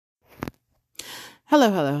Hello,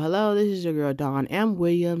 hello, hello. This is your girl, Dawn M.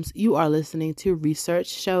 Williams. You are listening to Research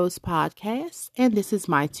Shows Podcast, and this is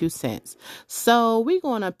my 2 cents. So we're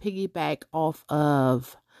going to piggyback off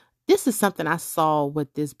of, this is something I saw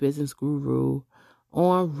with this business guru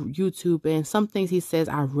on YouTube, and some things he says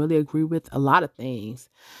I really agree with, a lot of things.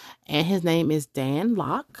 And his name is Dan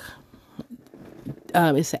Lok.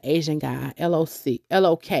 It's an Asian guy,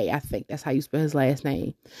 L-O-K, I think that's how you spell his last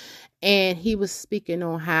name. And he was speaking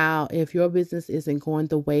on how if your business isn't going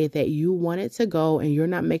the way that you want it to go and you're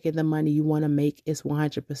not making the money you want to make, it's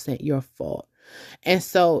 100% your fault. And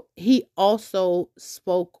so he also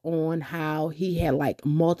spoke on how he had like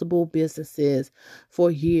multiple businesses for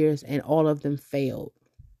years and all of them failed.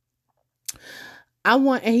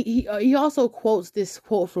 He also quotes this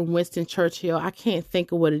quote from Winston Churchill. I can't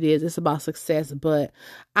think of what it is. It's about success, but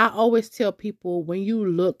I always tell people when you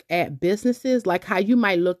look at businesses, like how you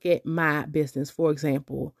might look at my business, for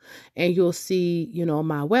example, and you'll see,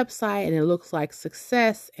 my website and it looks like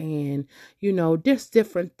success and, just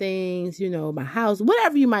different things, my house,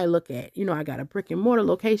 whatever you might look at, I got a brick and mortar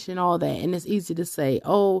location, all that. And it's easy to say,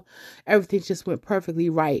 oh, everything just went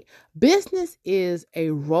perfectly right. Business is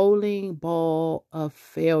a rolling ball of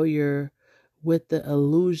failure with the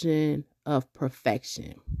illusion of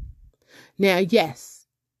perfection. Now, yes,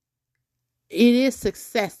 it is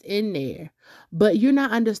success in there, but you're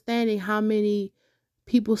not understanding how many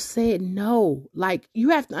people said no. Like, you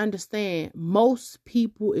have to understand, most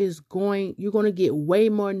people you're going to get way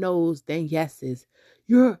more no's than yeses.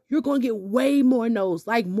 You're going to get way more no's,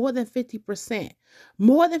 like more than 50%.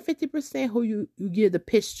 More than 50% who you give the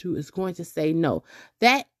pitch to is going to say no.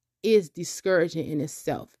 That is discouraging in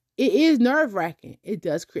itself. It is nerve-wracking. It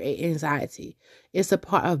does create anxiety. It's a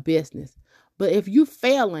part of business. But if you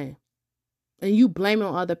failing and you blame it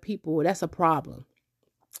on other people, that's a problem.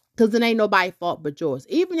 Because it ain't nobody's fault but yours.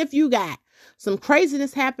 Even if you got some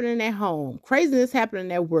craziness happening at home, craziness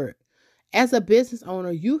happening at work, as a business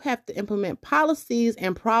owner, you have to implement policies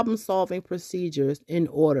and problem-solving procedures in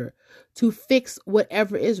order to fix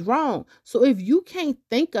whatever is wrong. So if you can't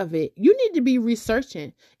think of it, you need to be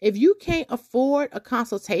researching. If you can't afford a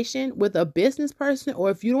consultation with a business person,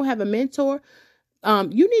 or if you don't have a mentor,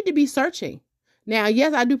 you need to be searching. Now,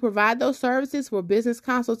 yes, I do provide those services for business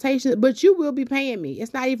consultations, but you will be paying me.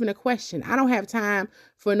 It's not even a question. I don't have time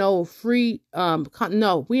for no free,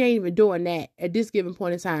 no, we ain't even doing that at this given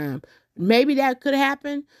point in time. Maybe that could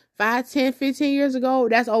happen 5, 10, 15 years ago.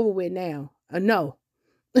 That's over with now. No.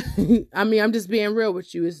 I mean, I'm just being real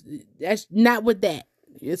with you. That's not with that.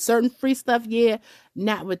 It's certain free stuff, yeah,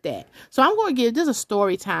 not with that. So I'm going to give this a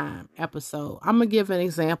story time episode. I'm going to give an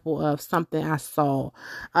example of something I saw.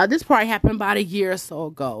 This probably happened about a year or so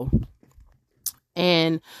ago.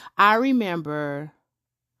 And I remember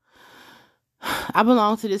I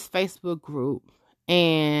belong to this Facebook group,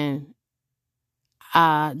 and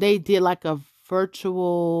they did like a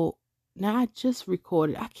virtual, now I just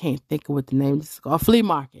recorded, I can't think of what the name is called, flea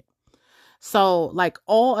market. So like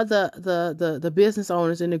all of the business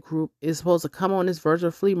owners in the group is supposed to come on this virtual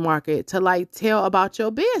flea market to like tell about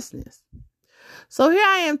your business. So here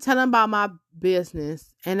I am telling about my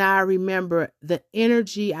business, and I remember the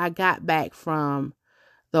energy I got back from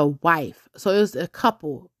the wife. So it was a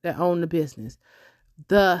couple that owned the business.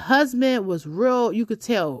 The husband was real, you could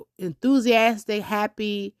tell, enthusiastic,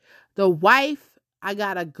 happy. The wife, I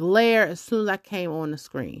got a glare as soon as I came on the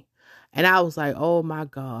screen. And I was like, oh my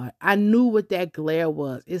God. I knew what that glare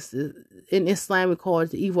was. It's in Islam, we call it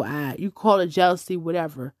the evil eye. You call it jealousy,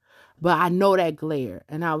 whatever. But I know that glare.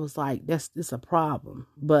 And I was like, it's a problem.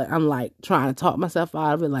 But I'm like trying to talk myself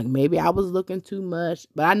out of it. Like maybe I was looking too much.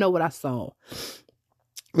 But I know what I saw.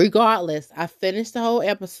 Regardless, I finished the whole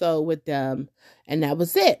episode with them, and that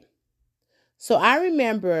was it. So I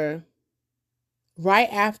remember right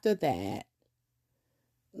after that,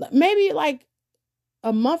 maybe like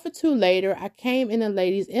a month or two later, I came in a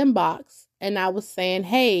lady's inbox and I was saying,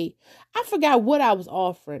 hey, I forgot what I was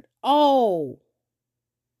offering. Oh,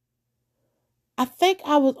 I think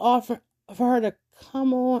I was offering for her to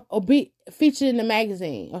come on or be featured in the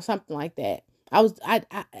magazine or something like that. I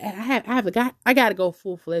got to go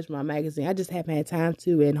full-fledged with my magazine. I just haven't had time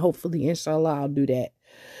to, and hopefully, inshallah, I'll do that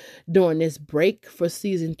during this break for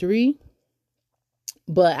season 3.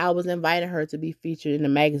 But I was inviting her to be featured in the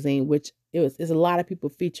magazine, which it's a lot of people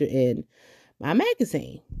featured in my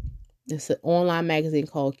magazine. It's an online magazine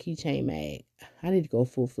called Keychain Mag. I need to go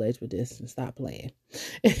full-fledged with this and stop playing.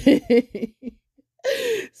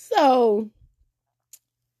 So,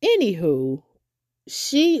 anywho,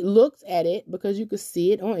 she looked at it because you could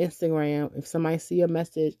see it on Instagram if somebody see a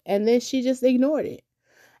message, and then she just ignored it.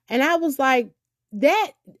 And I was like,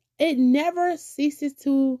 that it never ceases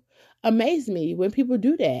to amaze me when people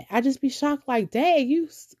do that. I just be shocked, like, dang, you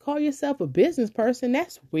call yourself a business person?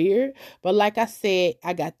 That's weird. But like I said,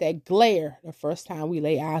 I got that glare the first time we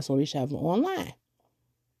lay eyes on each other online.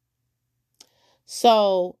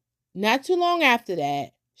 So not too long after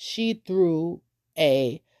that, she threw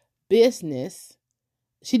a business.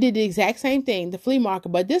 She did the exact same thing, the flea market,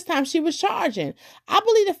 but this time she was charging. I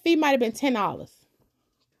believe the fee might have been $10.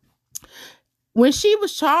 When she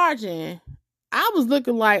was charging, I was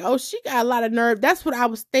looking like, oh, she got a lot of nerve. That's what I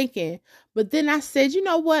was thinking. But then I said, you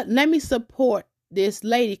know what? Let me support this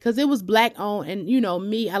lady, because it was Black owned. And you know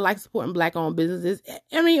me, I like supporting Black owned businesses.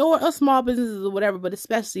 I mean, or small businesses or whatever, but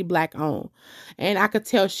especially Black owned. And I could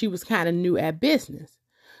tell she was kind of new at business.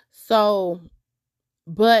 So,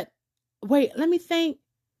 but wait, let me think.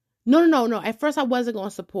 No. At first, I wasn't going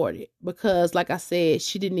to support it because, like I said,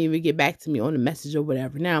 she didn't even get back to me on the message or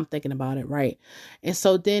whatever. Now I'm thinking about it, right? And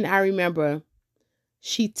so then I remember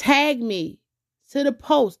she tagged me to the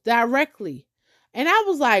post directly. And I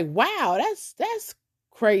was like, wow, that's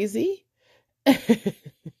crazy.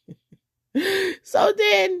 So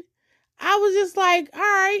then I was just like, all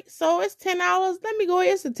right, so it's $10. Let me go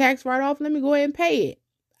ahead. It's a tax write-off. Let me go ahead and pay it.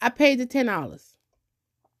 I paid the $10.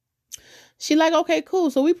 She like, okay, cool.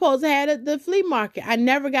 So we supposed to have the flea market. I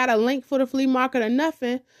never got a link for the flea market or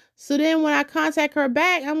nothing. So then when I contact her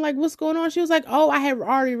back, I'm like, what's going on? She was like, oh, I have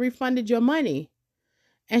already refunded your money.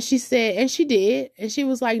 And she said, and she did. And she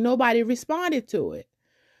was like, nobody responded to it.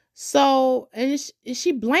 So, and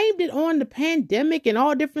she blamed it on the pandemic and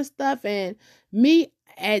all different stuff. And me,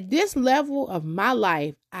 at this level of my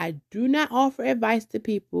life, I do not offer advice to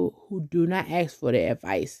people who do not ask for the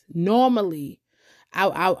advice. Normally,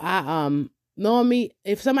 normally,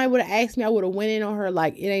 if somebody would have asked me, I would have went in on her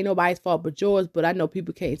like, it ain't nobody's fault but yours, but I know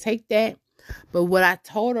people can't take that. But what I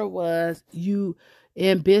told her was, you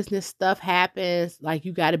in business, stuff happens, like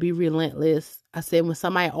you got to be relentless. I said, when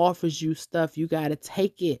somebody offers you stuff, you got to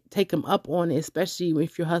take them up on it, especially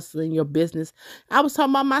if you're hustling your business. I was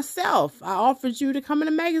talking about myself. I offered you to come in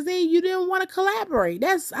a magazine. You didn't want to collaborate.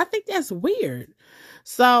 I think that's weird.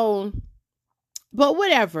 So, but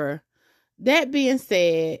whatever. That being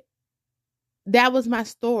said, that was my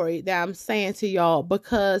story that I'm saying to y'all,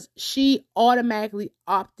 because she automatically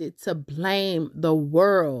opted to blame the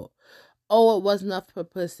world. Oh, it wasn't enough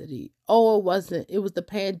publicity. Oh, it wasn't. It was the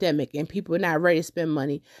pandemic and people were not ready to spend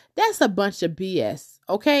money. That's a bunch of BS,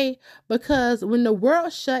 okay? Because when the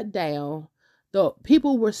world shut down, the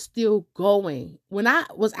people were still going. When I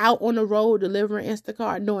was out on the road delivering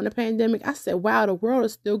Instacart during the pandemic, I said, wow, the world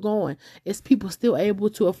is still going. It's people still able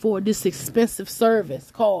to afford this expensive service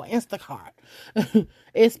called Instacart.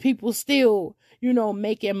 It's people still,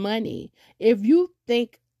 making money. If you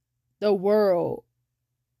think the world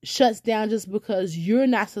shuts down just because you're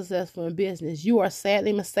not successful in business, you are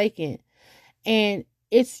sadly mistaken. And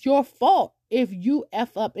it's your fault if you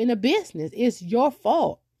F up in a business. It's your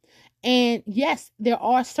fault. And yes, there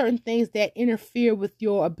are certain things that interfere with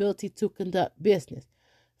your ability to conduct business.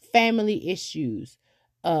 Family issues,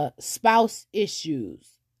 spouse issues,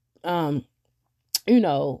 clients,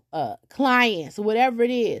 whatever it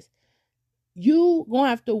is. You gonna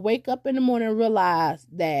have to wake up in the morning and realize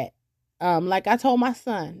that, like I told my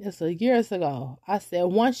son, it's years ago, I said,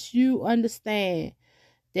 once you understand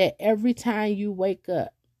that every time you wake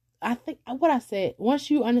up, once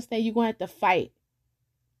you understand you're going to have to fight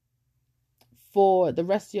for the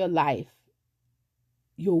rest of your life,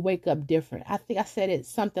 you'll wake up different. I think I said it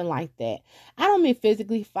something like that. I don't mean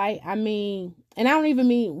physically fight. I mean, and I don't even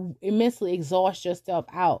mean immensely exhaust yourself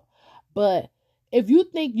out. But if you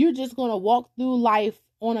think you're just going to walk through life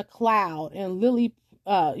on a cloud and lilies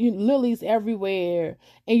everywhere,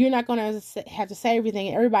 and you're not going to have to say everything,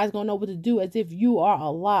 and everybody's going to know what to do, as if you are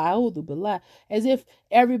Allah, as if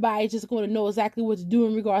everybody's just going to know exactly what to do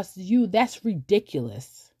in regards to you, that's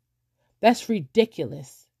ridiculous. That's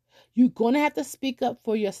ridiculous. You're going to have to speak up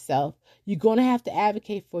for yourself. You're going to have to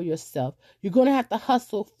advocate for yourself. You're going to have to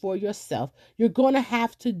hustle for yourself. You're going to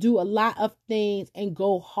have to do a lot of things and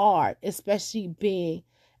go hard, especially being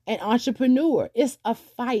an entrepreneur. It's a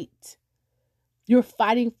fight. You're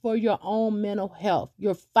fighting for your own mental health.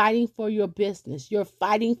 You're fighting for your business. You're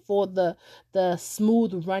fighting for the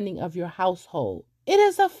smooth running of your household. It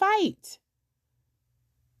is a fight.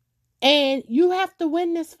 And you have to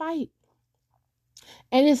win this fight.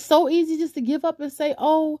 And it's so easy just to give up and say,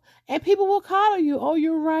 oh, and people will coddle you. Oh,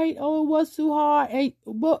 you're right. Oh, it was too hard. And,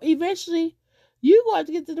 well, eventually, you're going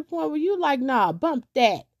to get to the point where you're like, nah, bump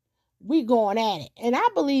that. We going at it. And I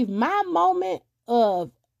believe my moment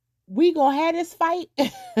of we going to have this fight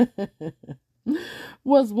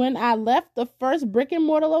was when I left the first brick and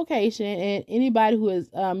mortar location. And anybody who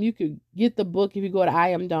is, you could get the book if you go to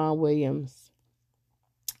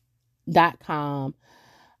iamdawnwilliams.com.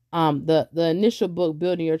 The initial book,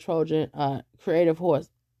 Building Your Trojan Creative Horse.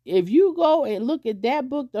 If you go and look at that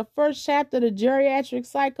book, the first chapter, The Geriatric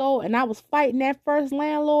Psycho, and I was fighting that first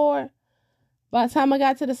landlord. By the time I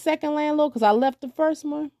got to the second landlord, because I left the first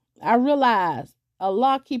one, I realized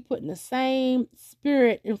Allah keep putting the same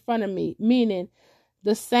spirit in front of me, meaning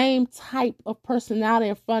the same type of personality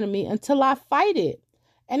in front of me until I fight it.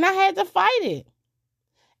 And I had to fight it.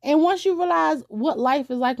 And once you realize what life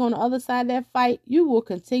is like on the other side of that fight, you will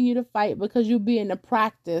continue to fight because you'll be in the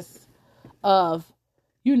practice of,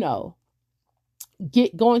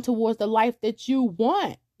 going towards the life that you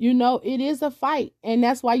want. It is a fight. And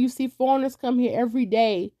that's why you see foreigners come here every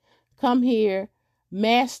day, come here,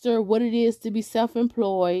 master what it is to be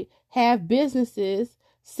self-employed, have businesses,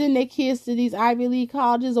 send their kids to these Ivy League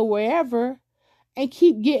colleges or wherever, and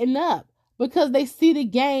keep getting up because they see the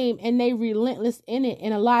game and they relentless in it.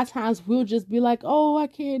 And a lot of times we'll just be like, oh, I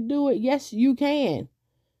can't do it. Yes, you can.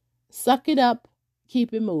 Suck it up.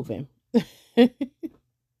 Keep it moving.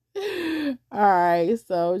 All right,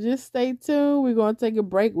 so just stay tuned. We're going to take a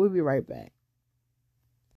break. We'll be right back.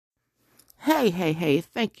 Hey,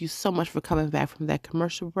 thank you so much for coming back from that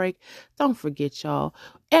commercial break. Don't forget, y'all,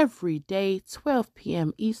 every day, 12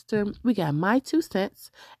 p.m. Eastern, we got My 2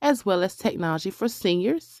 Cents, as well as Technology for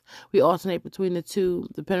Seniors. We alternate between the two,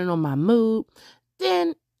 depending on my mood.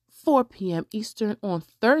 Then 4 p.m. Eastern on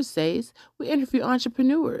Thursdays, we interview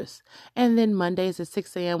entrepreneurs. And then Mondays at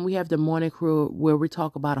 6 a.m., we have the Morning Crew where we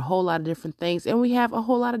talk about a whole lot of different things. And we have a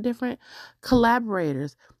whole lot of different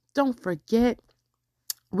collaborators. Don't forget,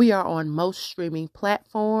 we are on most streaming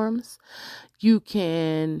platforms. You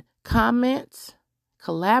can comment,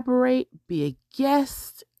 collaborate, be a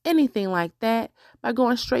guest, anything like that by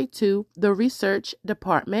going straight to the research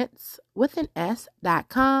departments with an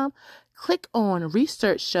S.com. Click on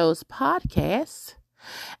Research Shows Podcasts.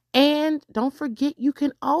 And don't forget, you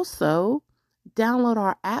can also download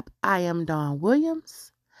our app, I Am Dawn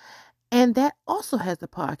Williams. And that also has the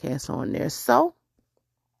podcast on there. So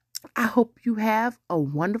I hope you have a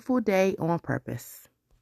wonderful day on purpose.